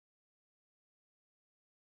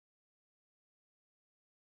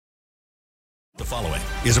The following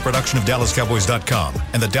is a production of DallasCowboys.com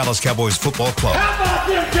and the Dallas Cowboys Football Club. How about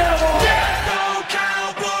them Cowboys? Yeah, go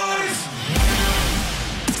Cowboys!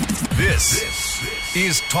 This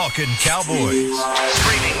is Talkin' Cowboys.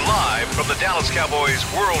 Streaming live from the Dallas Cowboys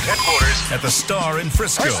World Headquarters at the Star in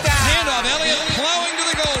Frisco. First down. Handoff, Elliott plowing to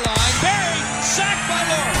the goal line. Barry, sacked by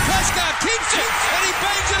Lawrence. Prescott keeps it, and he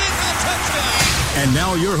bangs it in for the touchdown. And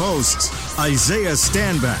now your hosts, Isaiah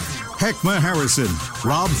Stanback, Heckma Harrison,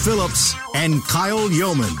 Rob Phillips, and Kyle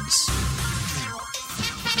Yeomans.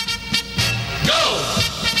 Go!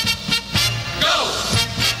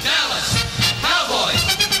 Dallas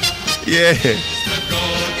Cowboys! Yeah.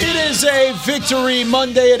 It is a Victory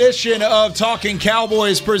Monday edition of Talking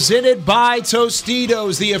Cowboys presented by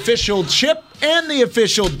Tostitos, the official chip and the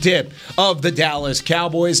official dip of the Dallas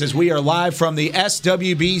Cowboys, as we are live from the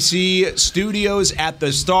SWBC studios at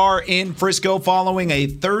the Star in Frisco following a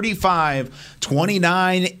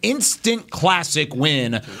 35-29 instant classic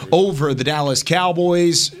win over the Dallas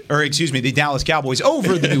Cowboys, the Dallas Cowboys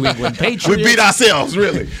over the New England Patriots. We beat ourselves,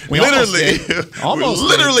 really. We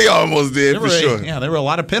literally almost did, for sure. Yeah, there were a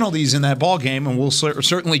lot of penalties in that ball game, and we'll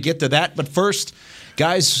certainly get to that. But first,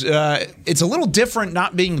 guys, it's a little different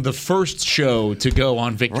not being the first show to go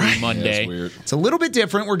on Victory Monday. Yeah, weird. It's a little bit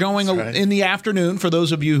different. We're going in the afternoon for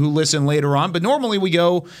those of you who listen later on, but normally we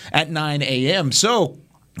go at 9 a.m. So,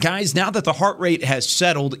 guys, now that the heart rate has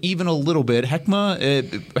settled even a little bit,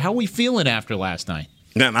 Heckma, how are we feeling after last night?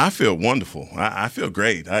 Man, I feel wonderful. I feel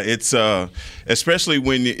great. It's especially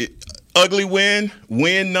when ugly win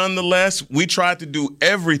nonetheless. We tried to do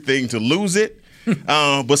everything to lose it,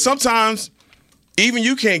 but sometimes even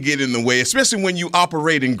you can't get in the way, especially when you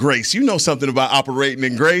operate in grace. You know something about operating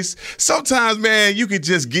in grace. Sometimes, man, you could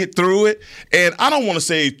just get through it. And I don't want to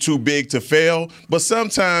say too big to fail, but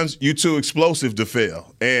sometimes you're too explosive to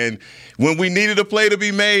fail. And when we needed a play to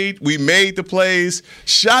be made, we made the plays.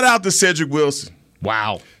 Shout out to Cedric Wilson.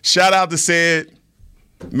 Wow. Shout out to Ced.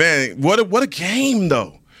 Man, what a game,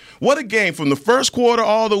 though. What a game from the first quarter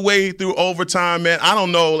all the way through overtime, man. I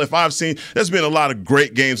don't know if there's been a lot of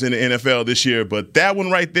great games in the NFL this year, but that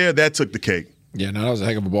one right there, that took the cake. Yeah, no, that was a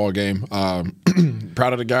heck of a ball game.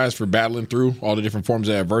 Proud of the guys for battling through all the different forms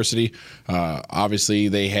of adversity. Obviously,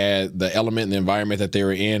 they had the element and the environment that they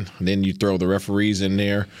were in. And then you throw the referees in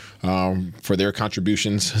there for their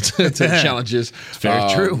contributions to the challenges. It's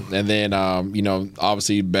very true. And then,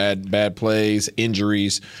 obviously bad plays,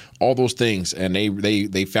 injuries, all those things. And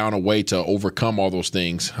they found a way to overcome all those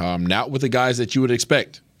things. Not with the guys that you would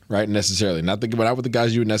expect. Right, necessarily. Not with the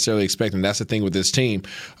guys you would necessarily expect, and that's the thing with this team.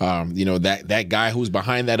 That guy who's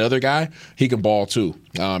behind that other guy, he can ball too.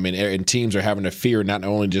 And teams are having to fear not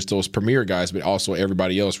only just those premier guys, but also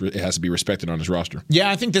everybody else. It has to be respected on this roster. Yeah,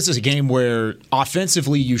 I think this is a game where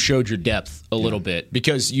offensively you showed your depth a little bit,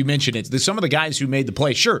 because you mentioned it. Some of the guys who made the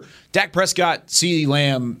play, sure, Dak Prescott, CeeDee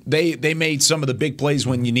Lamb, they made some of the big plays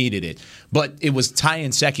when you needed it. But it was Ty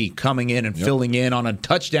Nsekhe coming in and filling in on a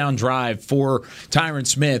touchdown drive for Tyron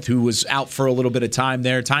Smith, who was out for a little bit of time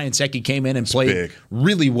there. Ty Nsekhe came in and played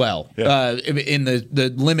really well in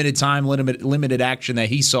the limited time, limited action that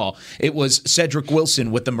he saw. It was Cedric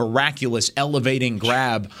Wilson with the miraculous elevating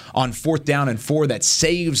grab on 4th down and 4 that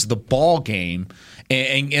saves the ball game.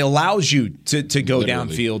 And it allows you to go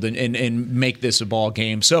downfield and make this a ball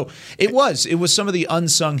game. So it was some of the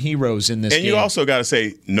unsung heroes in this game. And you also got to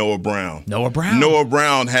say Noah Brown. Noah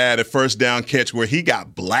Brown had a first down catch where he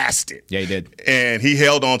got blasted. Yeah, he did. And he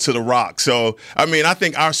held on to the rock. So, I mean, I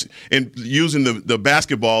think using the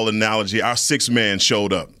basketball analogy, our 6th man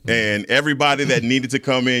showed up. And everybody that needed to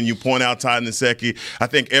come in, you point out Ty Nsekhe, I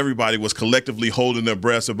think everybody was collectively holding their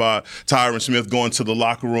breaths about Tyron Smith going to the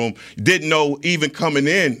locker room. Didn't know even coming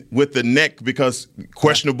in with the neck because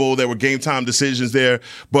questionable. There were game time decisions there.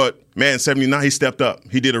 But, man, 79, he stepped up.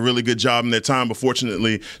 He did a really good job in that time. But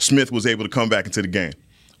fortunately, Smith was able to come back into the game.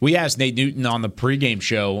 We asked Nate Newton on the pregame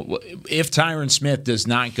show, if Tyron Smith does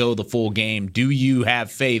not go the full game, do you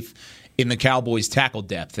have faith in the Cowboys' tackle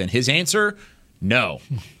depth? And his answer, no.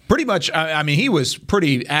 Pretty much, I mean, he was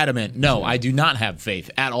pretty adamant. No, I do not have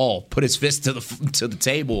faith at all. Put his fist to the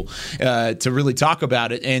table to really talk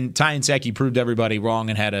about it. And Ty Nsekhe proved everybody wrong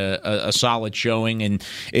and had a solid showing, and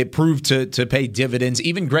it proved to pay dividends.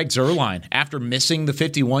 Even Greg Zuerlein, after missing the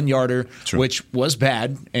 51-yarder, which was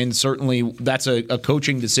bad, and certainly that's a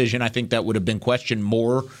coaching decision. I think that would have been questioned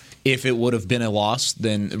more if it would have been a loss,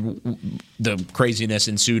 then the craziness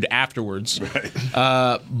ensued afterwards.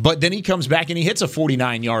 Right. But then he comes back and he hits a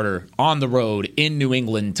 49-yarder on the road in New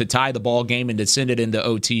England to tie the ball game and to send it into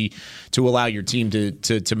OT to allow your team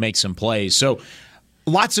to make some plays. So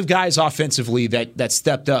lots of guys offensively that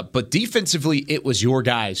stepped up, but defensively it was your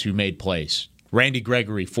guys who made plays. Randy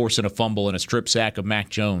Gregory forcing a fumble and a strip sack of Mac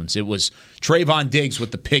Jones. It was Trayvon Diggs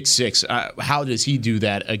with the pick six. How does he do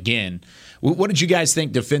that again? What did you guys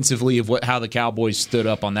think defensively of how the Cowboys stood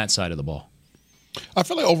up on that side of the ball? I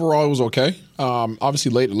feel like overall it was okay.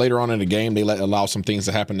 Obviously, later on in the game, they allow some things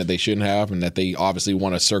to happen that they shouldn't have, and that they obviously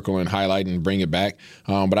want to circle and highlight and bring it back.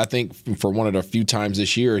 But I think for one of the few times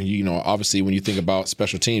this year, obviously when you think about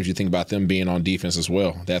special teams, you think about them being on defense as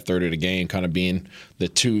well. That third of the game kind of being the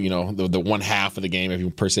two, the one half of the game, if you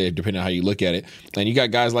per se, depending on how you look at it. And you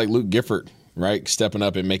got guys like Luke Gifford, right, stepping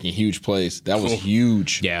up and making huge plays. That was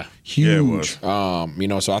huge. Yeah. Huge. Yeah, it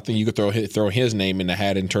was. So I think you could throw his name in the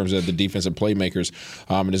hat in terms of the defensive playmakers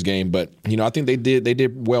in this game. But I think they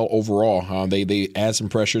did well overall. They add some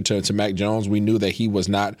pressure to Mac Jones. We knew that he was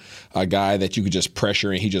not a guy that you could just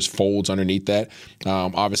pressure and he just folds underneath that.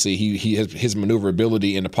 Obviously, his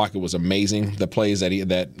maneuverability in the pocket was amazing. The plays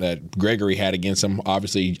that Gregory had against him.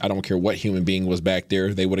 Obviously, I don't care what human being was back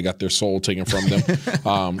there, they would have got their soul taken from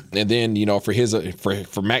them. And then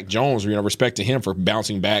for Mac Jones, respect to him for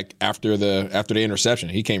bouncing back after the interception.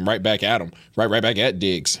 He came right back at him, right back at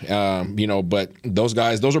Diggs. But those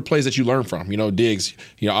are plays that you learn from. Diggs,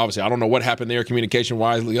 obviously I don't know what happened there communication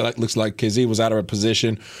wise. It looks like Kazee was out of a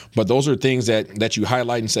position, but those are things that you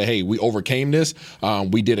highlight and say, hey, we overcame this.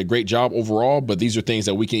 We did a great job overall, but these are things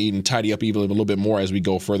that we can even tidy up even a little bit more as we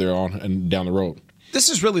go further on and down the road. This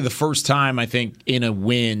is really the first time, I think, in a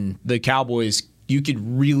win, the Cowboys, you could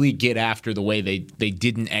really get after the way they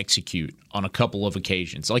didn't execute on a couple of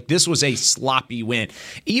occasions. Like, this was a sloppy win.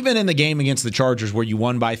 Even in the game against the Chargers where you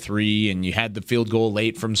won by 3 and you had the field goal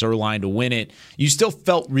late from Zuerlein to win it, you still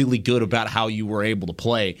felt really good about how you were able to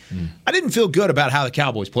play. I didn't feel good about how the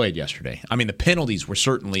Cowboys played yesterday. I mean, the penalties were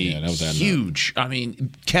certainly huge. I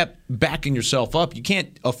mean, kept backing yourself up. You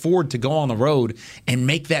can't afford to go on the road and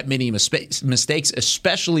make that many mistakes,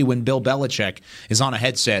 especially when Bill Belichick is on a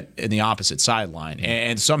headset in the opposite sideline.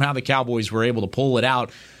 And somehow the Cowboys were able to pull it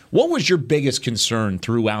out. What was your biggest concern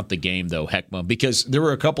throughout the game, though, Heckma? Because there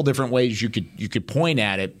were a couple different ways you could point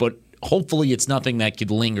at it, but hopefully it's nothing that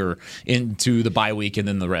could linger into the bye week and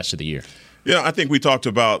then the rest of the year. Yeah, I think we talked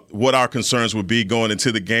about what our concerns would be going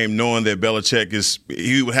into the game, knowing that Belichick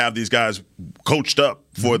he would have these guys coached up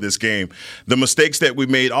for this game. The mistakes that we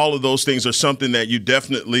made, all of those things are something that you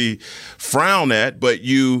definitely frown at, but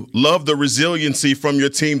you love the resiliency from your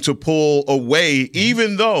team to pull away,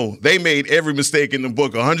 even though they made every mistake in the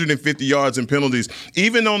book, 150 yards and penalties,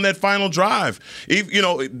 even on that final drive.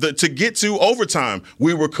 To get to overtime,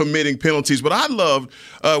 we were committing penalties. But I loved,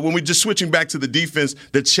 when we just switching back to the defense,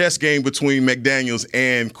 the chess game between McDaniels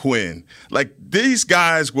and Quinn. Like, these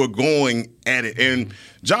guys were going at it. And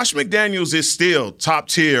Josh McDaniels is still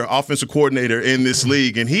top-tier offensive coordinator in this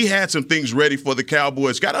league, and he had some things ready for the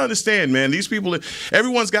Cowboys. Got to understand, man, these people,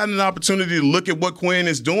 everyone's gotten an opportunity to look at what Quinn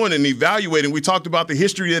is doing and evaluate. And we talked about the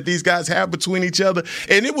history that these guys have between each other,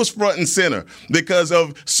 and it was front and center because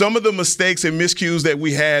of some of the mistakes and miscues that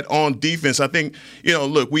we had on defense. I think,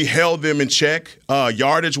 look, we held them in check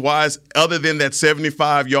yardage-wise, other than that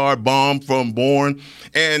 75-yard bomb from Bourne.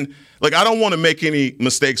 And look, I don't want to make any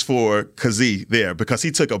mistakes for Kazee there because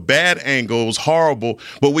he took a bad angle. It was horrible.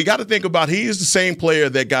 But we got to think about he is the same player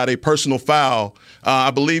that got a personal foul.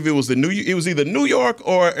 I believe it was either New York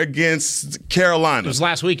or against Carolina. It was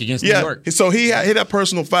last week against New York. So he hit that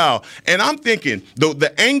personal foul. And I'm thinking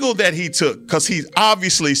the angle that he took, because he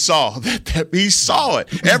obviously saw that he saw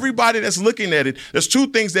it. Everybody that's looking at it, there's two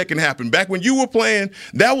things that can happen. Back when you were playing,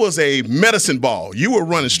 that was a medicine ball. You were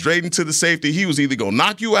running straight into the safety. He was either going to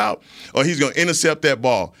knock you out or he's going to intercept that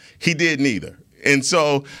ball. He did neither. And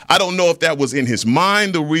so I don't know if that was in his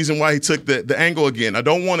mind, the reason why he took the angle again. I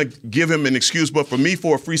don't want to give him an excuse, but for me,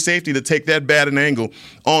 for a free safety to take that bad an angle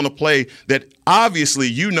on a play that obviously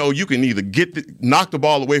you can either knock the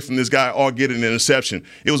ball away from this guy or get an interception.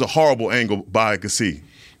 It was a horrible angle by Kazee.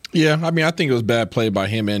 Yeah, I mean, I think it was bad play by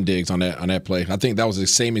him and Diggs on that play. I think that was the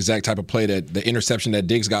same exact type of play that the interception that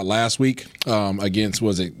Diggs got last week against,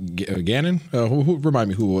 was it Gannon? Who remind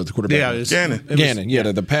me who was the quarterback? Yeah, it was Gannon. Gannon.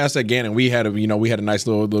 Yeah, the pass at Gannon. We had a nice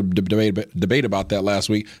little debate about that last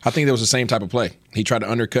week. I think that was the same type of play. He tried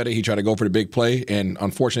to undercut it. He tried to go for the big play, and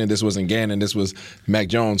unfortunately, this wasn't Gannon. This was Mac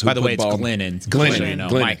Jones. By the way, it's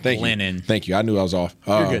Glennon. Mike Glennon. Thank you. I knew I was off.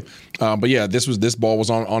 You're good. But yeah, this ball was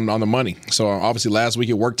on the money. So obviously, last week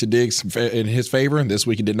it worked to Diggs in his favor, and this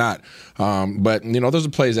week it did not. But those are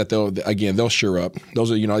plays that they'll sure up.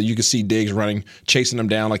 Those are you can see Diggs chasing them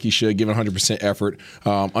down like he should, giving 100% effort.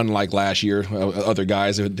 Unlike last year, other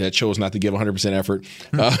guys that chose not to give 100% effort.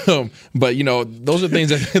 But those are things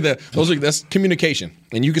that's communication. communication.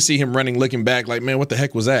 And you can see him running, looking back like, man, what the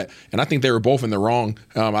heck was that? And I think they were both in the wrong.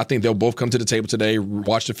 I think they'll both come to the table today,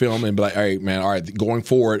 watch the film, and be like, all right, going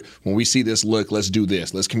forward, when we see this look, let's do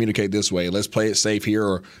this. Let's communicate this way. Let's play it safe here,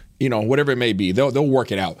 or whatever it may be. They'll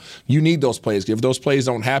work it out. You need those plays. If those plays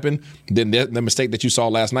don't happen, then the mistake that you saw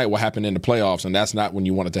last night will happen in the playoffs, and that's not when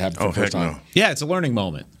you want it to happen for the first time. No. Yeah, it's a learning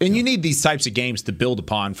moment. And you need these types of games to build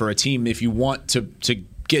upon for a team if you want to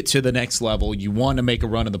get to the next level, you want to make a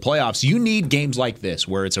run in the playoffs. You need games like this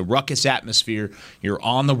where it's a ruckus atmosphere, you're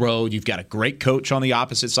on the road, you've got a great coach on the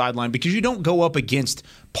opposite sideline, because you don't go up against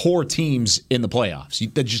poor teams in the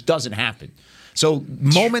playoffs. That just doesn't happen. So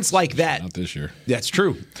moments like that. Not this year. That's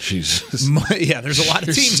true. Jesus. Yeah, there's a lot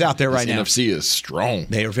of teams out there right now. NFC is strong.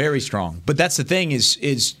 They are very strong. But that's the thing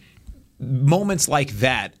is moments like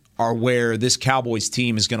that are where this Cowboys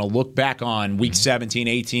team is going to look back on week 17,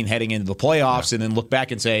 18, heading into the playoffs, and then look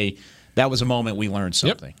back and say, that was a moment we learned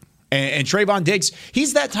something. Yep. And Trayvon Diggs,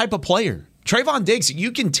 he's that type of player. Trayvon Diggs,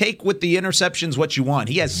 you can take with the interceptions what you want.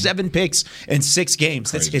 He has 7 picks in 6 games.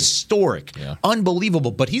 Crazy. That's historic. Yeah. Unbelievable.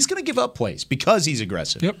 But he's going to give up plays because he's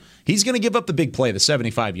aggressive. Yep. He's going to give up the big play, the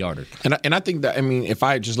 75-yarder. And I think that, if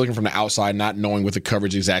I just looking from the outside, not knowing what the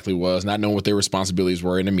coverage exactly was, not knowing what their responsibilities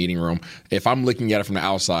were in the meeting room, if I'm looking at it from the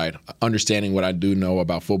outside, understanding what I do know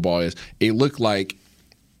about football is it looked like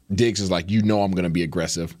Diggs is like, I'm going to be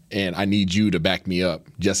aggressive, and I need you to back me up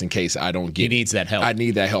just in case I don't get. He needs that help. I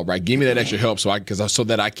need that help, right? Give me that extra help so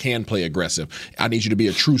that I can play aggressive. I need you to be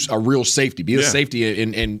a real safety, be a safety,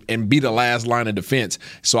 and be the last line of defense,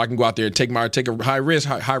 so I can go out there and take a high risk,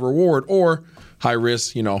 high reward, or high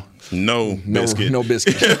risk, no biscuit. No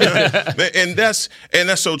biscuit. and that's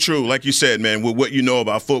so true. Like you said, man, with what you know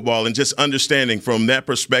about football and just understanding from that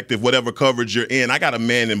perspective, whatever coverage you're in, I got a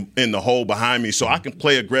man in the hole behind me, so I can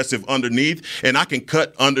play aggressive underneath, and I can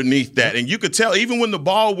cut underneath that. And you could tell, even when the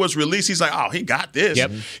ball was released, he's like, oh, he got this.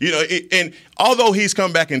 Yep. And although he's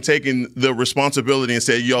come back and taken the responsibility and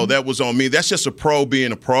said, yo, that was on me, that's just a pro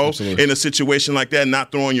being a pro. Absolutely. In a situation like that,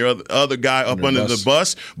 not throwing your other guy up under the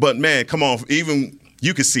bus. But, man, come on,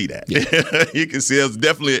 you can see that. Yeah. You can see there's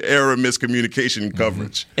definitely an error, miscommunication in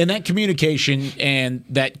coverage. And that communication and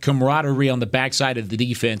that camaraderie on the backside of the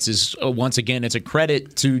defense is, once again, it's a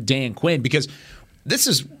credit to Dan Quinn, because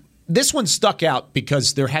this one stuck out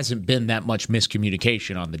because there hasn't been that much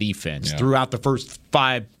miscommunication on the defense throughout the first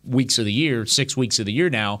 5 weeks of the year, 6 weeks of the year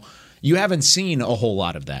now. You haven't seen a whole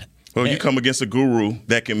lot of that. Well, you come against a guru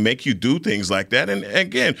that can make you do things like that. And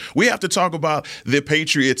again, we have to talk about the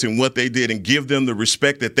Patriots and what they did and give them the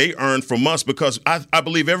respect that they earned from us, because I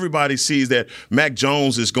believe everybody sees that Mac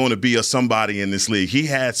Jones is going to be a somebody in this league. He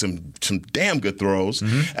had some damn good throws.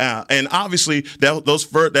 Mm-hmm. And obviously,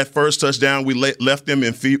 that first touchdown, we left them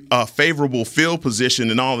in favorable field position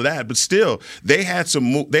and all of that. But still, they had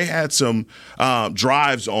some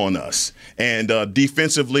drives on us. And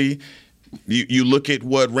defensively, you look at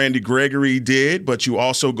what Randy Gregory did, but you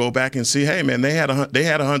also go back and see, hey, man, they had a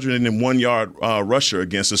 101-yard rusher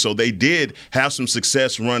against us, so they did have some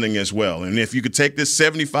success running as well. And if you could take this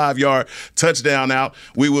 75-yard touchdown out,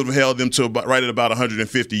 we would have held them to right at about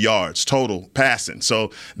 150 yards total passing.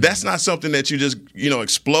 So that's not something that you just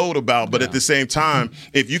explode about. But at the same time,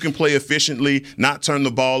 if you can play efficiently, not turn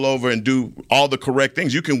the ball over, and do all the correct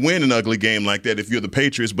things, you can win an ugly game like that if you're the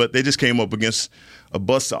Patriots. But they just came up against a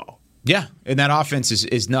buzzsaw. Yeah, and that offense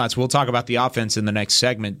is nuts. We'll talk about the offense in the next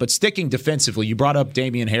segment. But sticking defensively, you brought up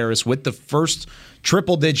Damian Harris with the first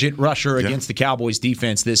triple-digit rusher against the Cowboys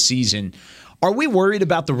defense this season. Are we worried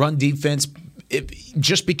about the run defense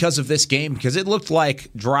just because of this game? Because it looked like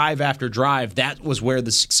drive after drive, that was where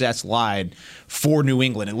the success lied for New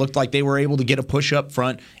England. It looked like they were able to get a push up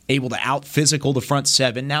front, able to out-physical the front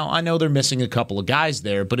seven. Now, I know they're missing a couple of guys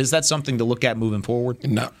there, but is that something to look at moving forward?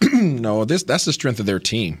 No, that's the strength of their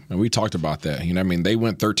team. And we talked about that. They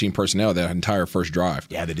went 13 personnel that entire first drive.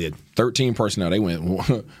 Yeah, they did. 13 personnel. They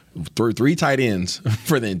went three tight ends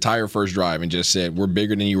for the entire first drive and just said, we're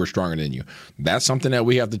bigger than you, we're stronger than you. That's something that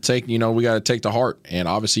we have to take, we got to take to heart. And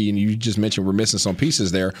obviously, you just mentioned we're missing some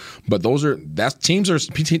pieces there, but teams are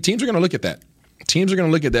going to look at that. Teams are going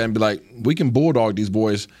to look at that and be like, we can bulldog these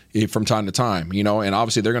boys from time to time, and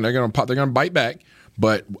obviously they're going to bite back.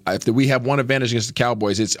 But if we have one advantage against the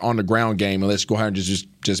Cowboys, it's on the ground game, and let's go ahead and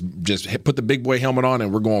just put the big boy helmet on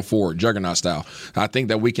and we're going forward, juggernaut style. I think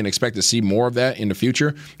that we can expect to see more of that in the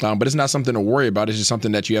future, but it's not something to worry about. It's just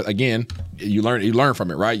something that you learn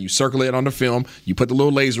from it, right? You circle it on the film, you put the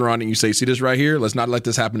little laser on it, and you say, see this right here? Let's not let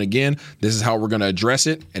this happen again. This is how we're going to address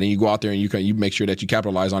it, and then you go out there and you make sure that you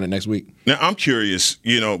capitalize on it next week. Now, I'm curious,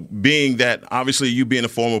 being that obviously you being a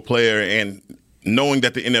former player and knowing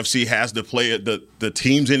that the NFC has the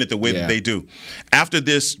teams in it the way that they do. After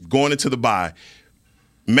this, going into the bye,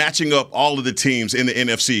 matching up all of the teams in the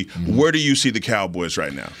NFC, where do you see the Cowboys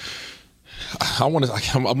right now? I'm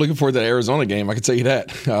looking forward to the Arizona game. I can tell you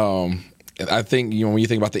that. I think when you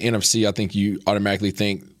think about the NFC, I think you automatically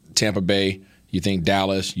think Tampa Bay, you think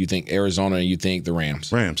Dallas, you think Arizona, and you think the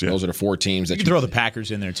Rams. Rams, yeah. Those are the 4 teams that you can throw the Packers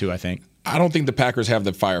in there too, I think. I don't think the Packers have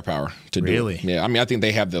the firepower to do it. Really? Yeah, I mean, I think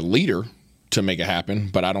they have the leader to make it happen,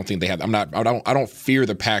 but I don't think they have. I don't fear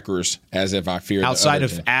the Packers as if I fear outside the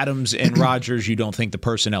of team. Adams and Rodgers. You don't think the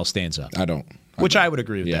personnel stands up? I don't. Which I would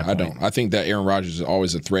agree with. Yeah, that I point. don't. I think that Aaron Rodgers is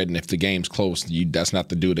always a threat, and if the game's close, that's not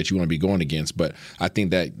the dude that you want to be going against. But I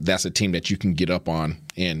think that's a team that you can get up on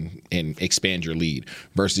and expand your lead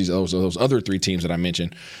versus those other 3 teams that I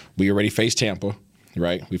mentioned. We already faced Tampa.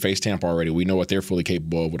 Right, we faced Tampa already. We know what they're fully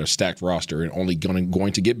capable of with a stacked roster and only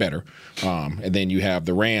going to get better. And then you have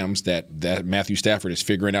the Rams that Matthew Stafford is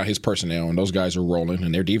figuring out his personnel, and those guys are rolling,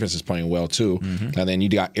 and their defense is playing well too. Mm-hmm. And then you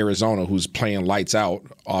got Arizona, who's playing lights out,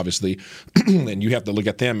 obviously, and you have to look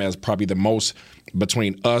at them as probably the most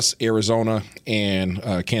between us, Arizona, and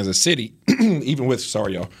Kansas City. Even with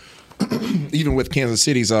Kansas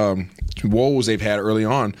City's woes they've had early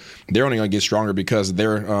on, they're only going to get stronger because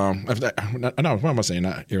they're no, what am I saying?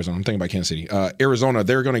 Not Arizona. I'm thinking about Kansas City. Arizona,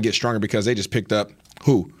 they're going to get stronger because they just picked up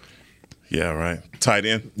who? Yeah, right. Tight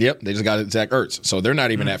end. Yep, they just got Zach Ertz. So they're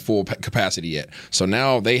not even at full capacity yet. So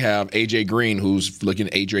now they have A.J. Green, who's looking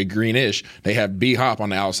A.J. Greenish. They have B-Hop on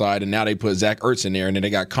the outside, and now they put Zach Ertz in there, and then they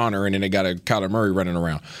got Connor, and then they got a Kyler Murray running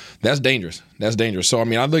around. That's dangerous. So, I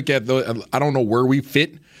mean, I look at I don't know where we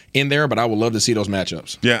fit in there, but I would love to see those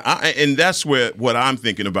matchups. Yeah, and that's what I'm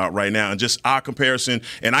thinking about right now, and just our comparison.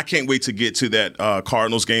 And I can't wait to get to that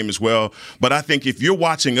Cardinals game as well. But I think if you're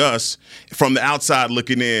watching us from the outside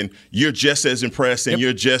looking in, you're just as impressed and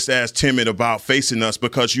you're just as timid about facing us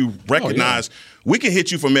because you recognize we can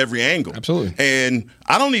hit you from every angle. Absolutely. And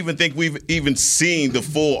I don't even think we've even seen the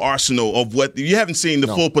full arsenal of what – you haven't seen the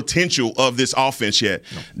full potential of this offense yet.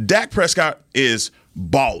 No. Dak Prescott is –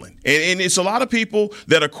 balling. And it's a lot of people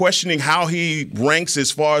that are questioning how he ranks as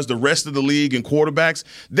far as the rest of the league and quarterbacks.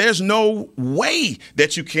 There's no way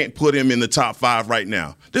that you can't put him in the top 5 right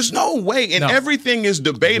now. There's no way. And everything is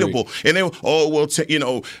debatable. And then,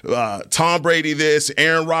 Tom Brady this,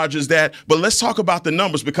 Aaron Rodgers that. But let's talk about the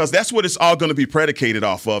numbers because that's what it's all going to be predicated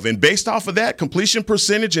off of. And based off of that, completion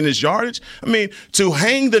percentage and his yardage, I mean, to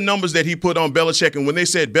hang the numbers that he put on Belichick, and when they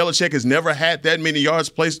said Belichick has never had that many yards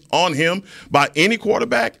placed on him by any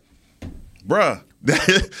quarterback, bruh,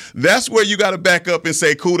 that's where you got to back up and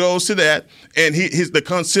say kudos to that. And the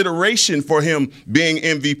consideration for him being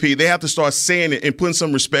MVP, they have to start saying it and putting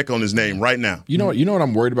some respect on his name right now. You know what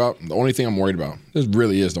I'm worried about? The only thing I'm worried about, this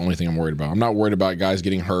really is the only thing I'm worried about. I'm not worried about guys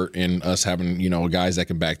getting hurt and us having, guys that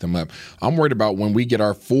can back them up. I'm worried about when we get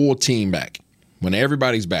our full team back. When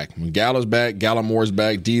everybody's back. When Gallow's back, Gallumore's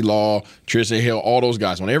back, D-Law, Trisha Hill, all those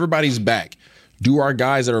guys. When everybody's back, do our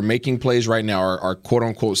guys that are making plays right now, our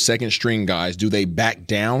quote-unquote second-string guys, do they back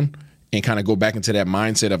down and kind of go back into that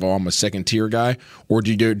mindset of, I'm a second-tier guy? Or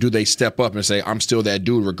do they step up and say, I'm still that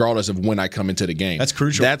dude regardless of when I come into the game? That's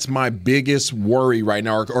crucial. That's my biggest worry right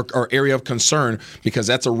now or area of concern because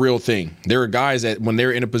that's a real thing. There are guys that when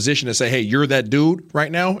they're in a position to say, hey, you're that dude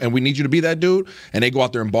right now and we need you to be that dude, and they go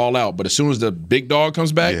out there and ball out. But as soon as the big dog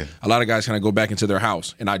comes back, a lot of guys kind of go back into their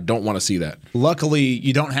house, and I don't want to see that. Luckily,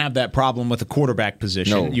 you don't have that problem with the quarterback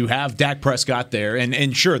position. No. You have Dak Prescott there,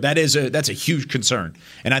 and sure, that's a huge concern.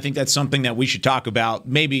 And I think that's something that we should talk about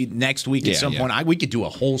maybe next week at some point. We could do a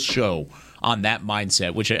whole show on that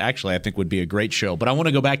mindset, which actually I think would be a great show. But I want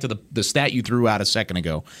to go back to the stat you threw out a second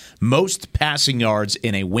ago. Most passing yards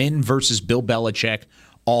in a win versus Bill Belichick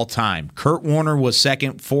all time. Kurt Warner was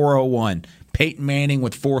second, 401. Peyton Manning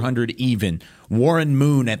with 400 even. Warren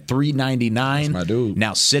Moon at 399. That's my dude.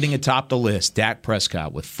 Now sitting atop the list, Dak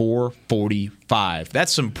Prescott with 445.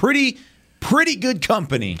 That's some pretty good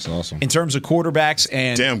company. That's awesome. In terms of quarterbacks.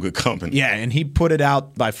 And damn good company. Yeah, and he put it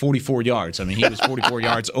out by 44 yards. I mean, he was 44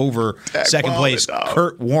 yards over second place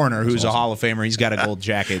Kurt Warner, who's a Hall of Famer. He's got a gold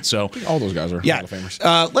jacket. So all those guys are Hall of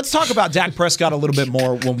Famers. Let's talk about Dak Prescott a little bit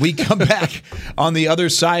more when we come back on the other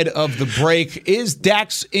side of the break. Is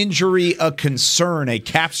Dak's injury a concern, a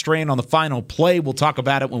calf strain on the final play? We'll talk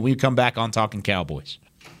about it when we come back on Talking Cowboys.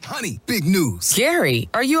 Honey, big news. Gary,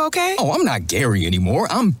 are you okay? Oh, I'm not Gary anymore.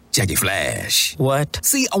 I'm Jackie Flash. What?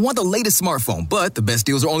 See, I want the latest smartphone, but the best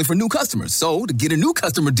deals are only for new customers. So, to get a new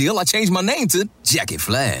customer deal, I changed my name to Jackie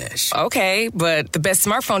Flash. Okay, but the best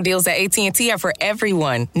smartphone deals at AT&T are for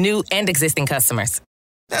everyone, new and existing customers.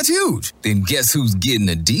 That's huge. Then guess who's getting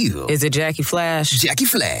a deal? Is it Jackie Flash? Jackie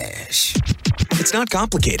Flash. It's not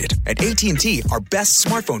complicated. At AT&T, our best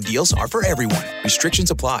smartphone deals are for everyone. Restrictions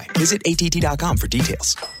apply. Visit att.com for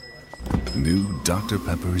details. New Dr.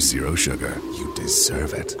 Pepper Zero Sugar. You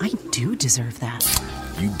deserve it. I do deserve that.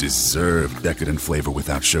 You deserve decadent flavor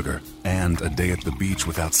without sugar. And a day at the beach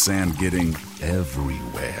without sand getting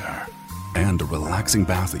everywhere. And a relaxing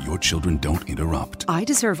bath that your children don't interrupt. I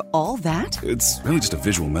deserve all that? It's really just a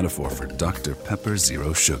visual metaphor for Dr. Pepper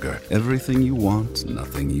Zero Sugar. Everything you want,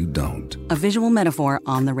 nothing you don't. A visual metaphor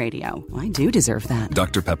on the radio. I do deserve that.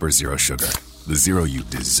 Dr. Pepper Zero Sugar. The zero you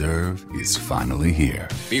deserve is finally here.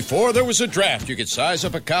 Before there was a draft, you could size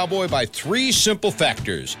up a cowboy by 3 simple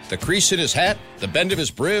factors: the crease in his hat, the bend of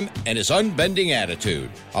his brim, and his unbending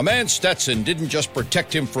attitude. A man Stetson didn't just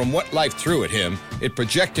protect him from what life threw at him, it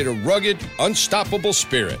projected a rugged, unstoppable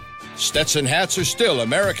spirit. Stetson hats are still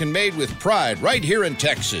American-made with pride right here in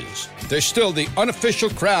Texas. They're still the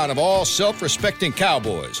unofficial crown of all self-respecting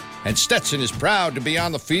cowboys, and Stetson is proud to be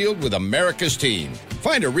on the field with America's team.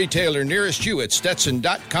 Find a retailer nearest you at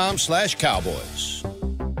stetson.com/cowboys.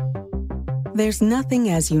 There's nothing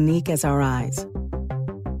as unique as our eyes,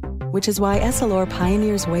 which is why Essilor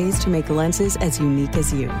pioneers ways to make lenses as unique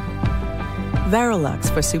as you.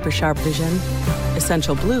 Varilux for super sharp vision,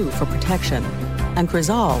 Essential Blue for protection, and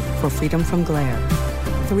Crizal for freedom from glare.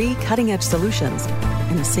 3 cutting-edge solutions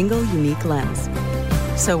in a single unique lens.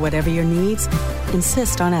 So whatever your needs,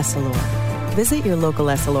 insist on Essilor. Visit your local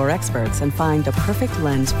Essilor experts and find the perfect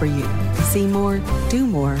lens for you. See more, do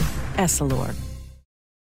more, Essilor.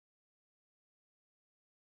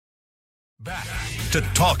 Back to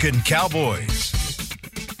Talkin' Cowboys.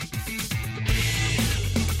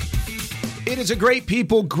 It is a great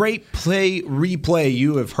people, great play, replay.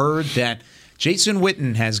 You have heard that Jason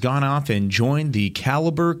Witten has gone off and joined the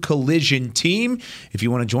Caliber Collision team. If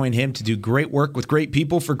you want to join him to do great work with great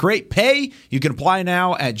people for great pay, you can apply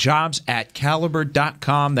now at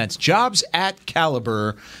jobs@caliber.com. That's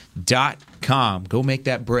jobs@caliber.com. Go make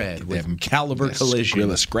that bread with Caliber Collision.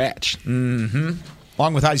 Grill a scratch. Mm-hmm.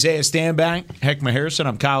 Along with Isaiah Stanback, Heckma Harrison,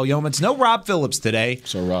 I'm Kyle Yeomans. No Rob Phillips today.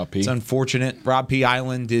 So Rob P. It's unfortunate. Rob P.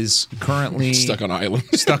 Island is currently stuck on island.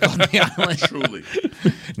 Stuck on the island. Truly.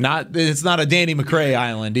 It's not a Danny McRae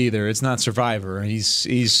Island either. It's not Survivor.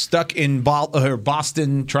 He's stuck in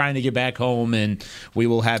Boston trying to get back home, and we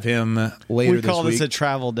will have him later this week. We call this a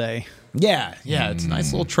travel day. Yeah. It's a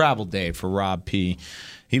nice little travel day for Rob P.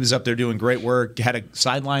 He was up there doing great work. Had a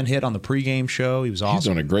sideline hit on the pregame show. He was awesome. He's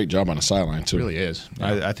doing a great job on the sideline, too. He really is.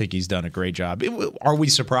 Yeah. I think he's done a great job. Are we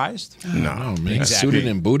surprised? No, man. Exactly. Suited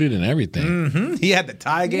and booted and everything. Mm-hmm. He had the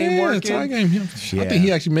tie game working. The tie game. Yeah. I think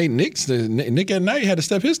he actually made Nick at Night had to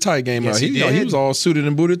step his tie game out. He was all suited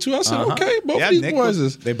and booted, too. I said, okay, both of these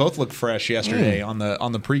boys they both look fresh yesterday on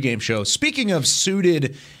the pregame show. Speaking of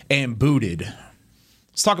suited and booted,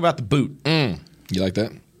 let's talk about the boot. You like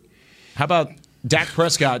that? How about Dak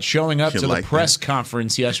Prescott showing up to the press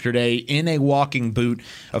conference yesterday in a walking boot,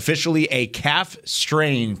 officially a calf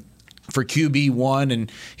strain for QB1,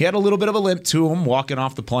 and he had a little bit of a limp to him walking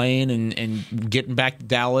off the plane and getting back to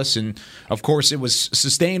Dallas, and of course it was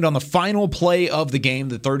sustained on the final play of the game,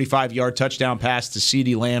 the 35-yard touchdown pass to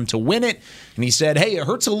CeeDee Lamb to win it, and he said, hey, it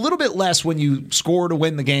hurts a little bit less when you score to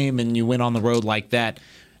win the game and you win on the road like that.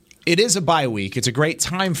 It is a bye week. It's a great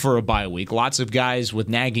time for a bye week. Lots of guys with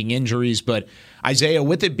nagging injuries. But, Isaiah,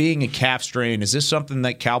 with it being a calf strain, is this something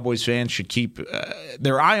that Cowboys fans should keep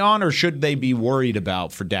their eye on, or should they be worried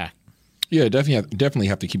about for Dak? Yeah, definitely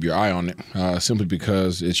have to keep your eye on it, simply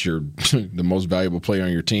because it's the most valuable player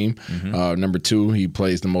on your team. Mm-hmm. Number 2, he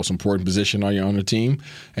plays the most important position on the team.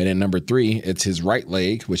 And then number 3, it's his right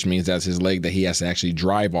leg, which means that's his leg that he has to actually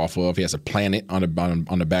drive off of. He has to plant it on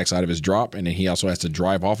the backside of his drop, and then he also has to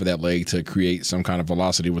drive off of that leg to create some kind of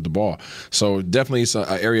velocity with the ball. So definitely it's an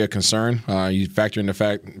area of concern. You factor in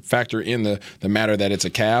the matter that it's a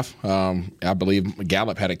calf. I believe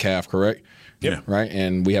Gallup had a calf, correct? Yeah. Right?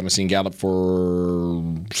 And we haven't seen Gallup for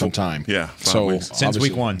some time. Yeah. Since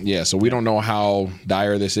week 1. Yeah. So we don't know how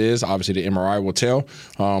dire this is. Obviously, the MRI will tell.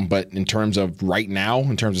 But in terms of right now,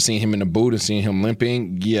 in terms of seeing him in the boot and seeing him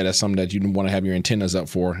limping, yeah, that's something that you want to have your antennas up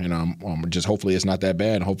for. And just hopefully it's not that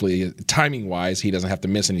bad. Hopefully, timing-wise, he doesn't have to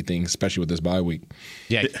miss anything, especially with this bye week.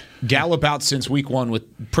 Yeah. Gallup out since week 1 with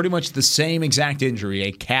pretty much the same exact injury,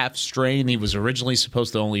 a calf strain. He was originally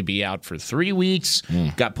supposed to only be out for 3 weeks.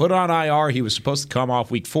 Got put on IR. He was supposed to come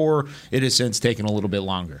off week 4. It has since taken a little bit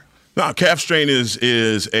longer. No, calf strain is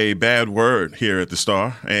a bad word here at the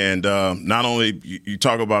Star. And not only you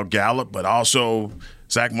talk about Gallup, but also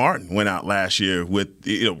Zach Martin went out last year with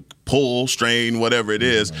pull, strain, whatever it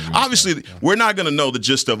is. Obviously, we're not going to know the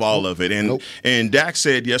gist of all of it. And Dak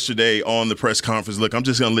said yesterday on the press conference, look, I'm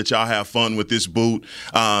just going to let y'all have fun with this boot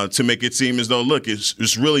to make it seem as though, look,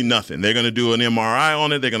 it's really nothing. They're going to do an MRI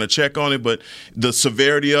on it. They're going to check on it. But the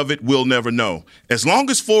severity of it, we'll never know. As long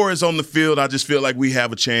as 4 is on the field, I just feel like we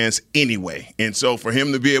have a chance anyway. And so for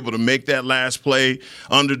him to be able to make that last play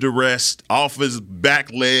under duress, off his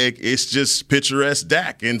back leg, it's just picturesque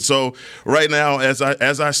Dak. And so right now, as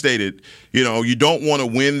I stated, you don't want to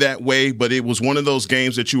win that way, but it was one of those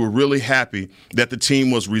games that you were really happy that the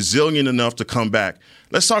team was resilient enough to come back.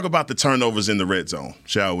 Let's talk about the turnovers in the red zone,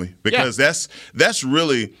 shall we? Because that's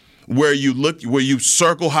really where you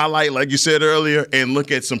circle, highlight, like you said earlier, and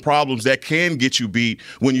look at some problems that can get you beat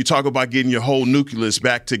when you talk about getting your whole nucleus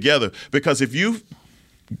back together. Because if you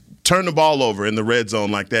turn the ball over in the red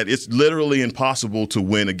zone like that, it's literally impossible to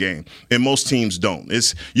win a game, and most teams don't.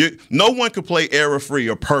 No one could play error-free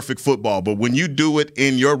or perfect football, but when you do it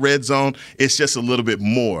in your red zone, it's just a little bit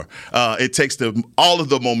more. It takes all of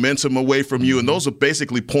the momentum away from you, and those are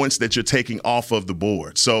basically points that you're taking off of the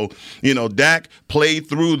board. So, Dak played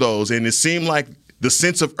through those, and it seemed like the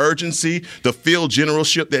sense of urgency, the field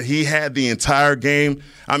generalship that he had the entire game,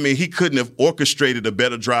 I mean, he couldn't have orchestrated a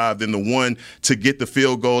better drive than the one to get the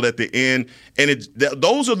field goal at the end. And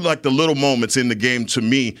those are like the little moments in the game to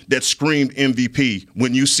me that screamed MVP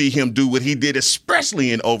when you see him do what he did,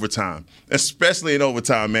 especially in overtime. Especially in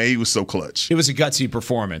overtime, man, he was so clutch. It was a gutsy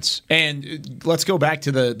performance. And let's go back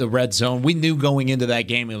to the red zone. We knew going into that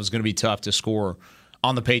game it was going to be tough to score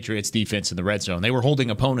on the Patriots defense in the red zone. They were holding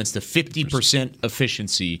opponents to 50%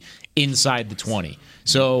 efficiency inside the 20.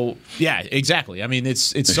 So, yeah, exactly. I mean,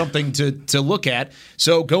 it's something to look at.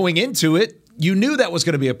 So going into it, you knew that was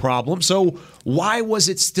going to be a problem. So why was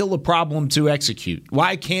it still a problem to execute?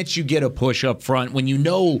 Why can't you get a push up front when you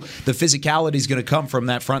know the physicality is going to come from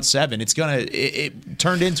that front seven? It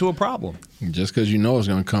turned into a problem. Just because you know it's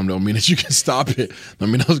going to come don't mean that you can stop it. I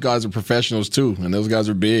mean, those guys are professionals too, and those guys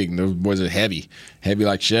are big. And those boys are heavy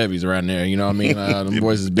like Chevys around there. You know what I mean? Them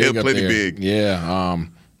boys is big up there. Big. Yeah.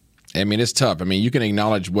 I mean, it's tough. I mean, you can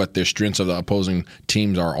acknowledge what their strengths of the opposing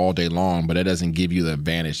teams are all day long, but it doesn't give you the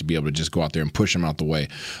advantage to be able to just go out there and push them out the way.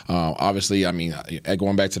 Obviously, I mean,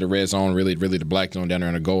 going back to the red zone, really the black zone down there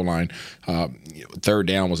on the goal line, third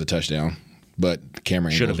down was a touchdown. But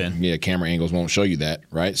camera should have been. Yeah, camera angles won't show you that,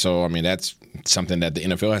 right? So, I mean, that's something that the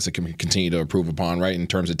NFL has to continue to improve upon, right, in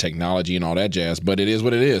terms of technology and all that jazz. But it is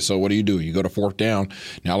what it is. So what do? You go to fourth down.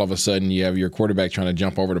 Now, all of a sudden, you have your quarterback trying to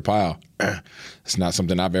jump over the pile. It's not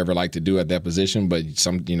something I've ever liked to do at that position, but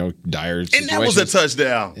some, dire situations. And that was a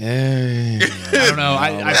touchdown. I don't know.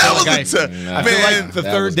 I feel like the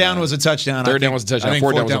third down was a touchdown. Third down was a touchdown.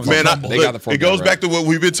 Fourth down was a fumble. They got the fourth down. It goes back to what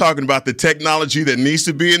we've been talking about, the technology that needs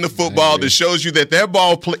to be in the football that shows you that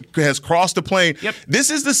ball has crossed the plane. Yep.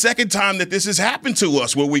 This is the second time that this has happened to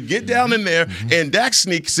us, where we get down in there and Dak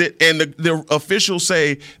sneaks it, and the officials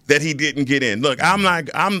say that he didn't get in. Look, I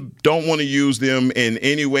don't want to use them in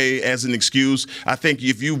any way as an excuse. I think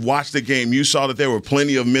if you watched the game, you saw that there were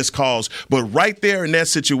plenty of missed calls. But right there in that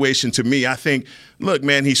situation, to me, I think, look,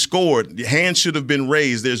 man, he scored. The hand should have been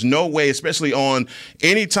raised. There's no way, especially on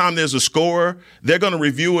any time there's a scorer, they're going to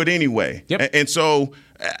review it anyway. Yep. And so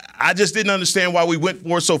I just didn't understand why we went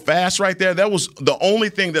for it so fast right there. That was the only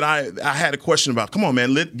thing that I had a question about. Come on,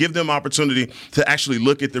 man, give them opportunity to actually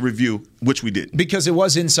look at the review, which we didn't. Because it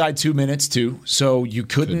was inside 2 minutes, too, so you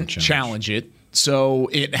couldn't challenge it. So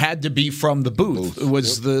it had to be from the booth. It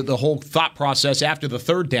was the whole thought process after the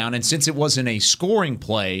third down. And since it wasn't a scoring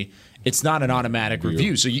play, it's not an automatic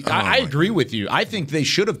review. So I agree with you. I think they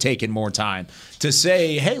should have taken more time to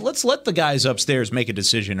say, hey, let's let the guys upstairs make a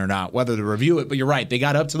decision or not, whether to review it. But you're right. They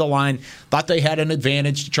got up to the line, thought they had an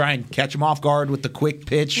advantage to try and catch them off guard with the quick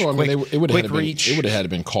pitch, quick reach. It would have had to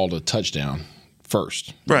been called a touchdown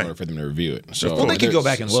first in order for them to review it. So they could go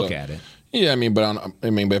back and look at it. Yeah, but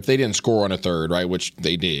if they didn't score on a third, right, which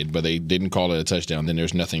they did, but they didn't call it a touchdown, then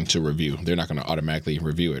there's nothing to review. They're not going to automatically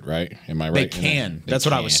review it, right? Am I right? They can. That's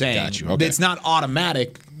what I was saying. Got you. Okay. It's not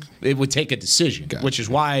automatic. It would take a decision, which is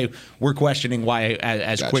why we're questioning why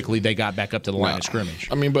as quickly they got back up to the line of scrimmage.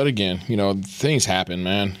 I mean, but again, things happen,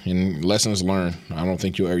 man, and lessons learned. I don't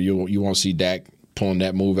think you won't see Dak pulling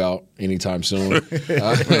that move out anytime soon.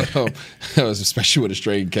 Especially with a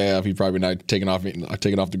strained calf, he probably not taking off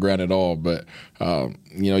the ground at all. But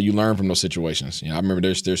you learn from those situations. I remember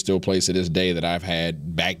there's still plays to this day that I've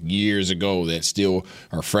had back years ago that still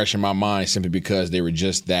are fresh in my mind simply because they were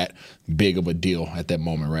just that big of a deal at that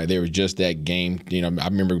moment, right? They were just that game. I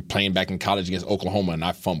remember playing back in college against Oklahoma and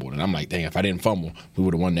I fumbled, and I'm like, dang, if I didn't fumble, we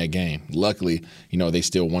would have won that game. Luckily, they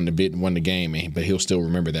still won the game, but he'll still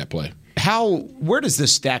remember that play. Where does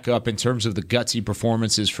this stack up in terms of the gutsy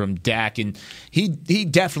performances from Dak? And he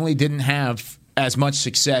definitely didn't have as much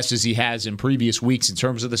success as he has in previous weeks in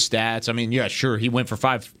terms of the stats. I mean, yeah, sure, he went for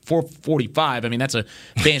 445. I mean, that's a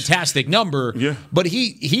fantastic number. Yeah. But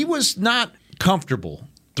he was not comfortable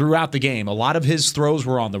throughout the game. A lot of his throws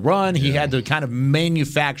were on the run. He had to kind of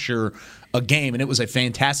manufacture a game, and it was a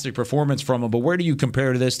fantastic performance from him. But where do you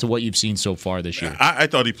compare this to what you've seen so far this year? I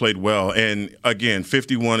thought he played well. And, again,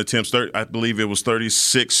 51 attempts, I believe it was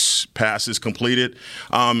 36 passes completed.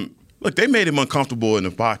 Look, they made him uncomfortable in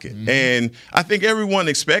the pocket. Mm-hmm. And I think everyone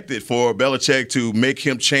expected for Belichick to make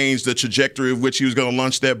him change the trajectory of which he was going to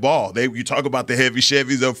launch that ball. You talk about the heavy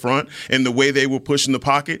Chevys up front and the way they were pushing the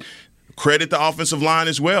pocket. Credit the offensive line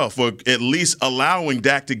as well for at least allowing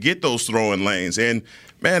Dak to get those throwing lanes. And,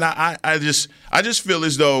 man, I just feel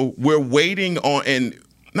as though we're waiting on – and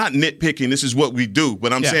not nitpicking, this is what we do,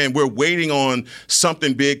 but I'm saying we're waiting on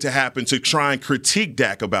something big to happen to try and critique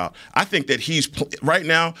Dak about. I think that right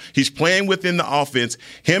now he's playing within the offense.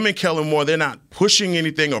 Him and Kellen Moore, they're not pushing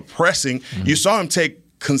anything or pressing. Mm-hmm. You saw him take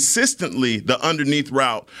consistently the underneath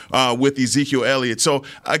route with Ezekiel Elliott. So,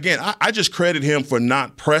 again, I just credit him for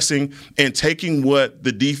not pressing and taking what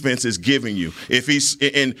the defense is giving you.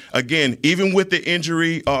 And again, even with the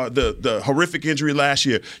injury, the horrific injury last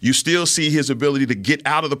year, you still see his ability to get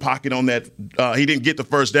out of the pocket on that. He didn't get the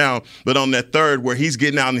first down, but on that third where he's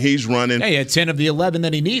getting out and he's running. Yeah, he had 10 of the 11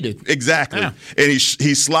 that he needed. Exactly. Yeah. And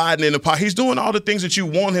he's sliding in the pocket. He's doing all the things that you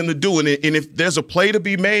want him to do. And if there's a play to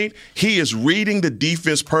be made, he is reading the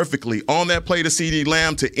defense perfectly on that play to CeeDee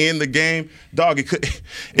Lamb to end the game. Dog, he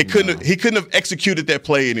couldn't have executed that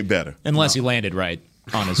play any better. Unless he landed right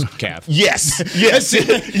on his calf. Yes,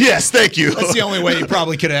 thank you. That's the only way he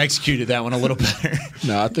probably could have executed that one a little better.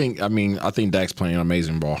 No, I think Dak's playing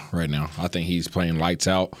amazing ball right now. I think he's playing lights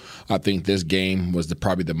out. I think this game was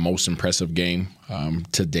probably the most impressive game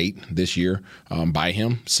to date this year by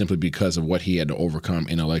him, simply because of what he had to overcome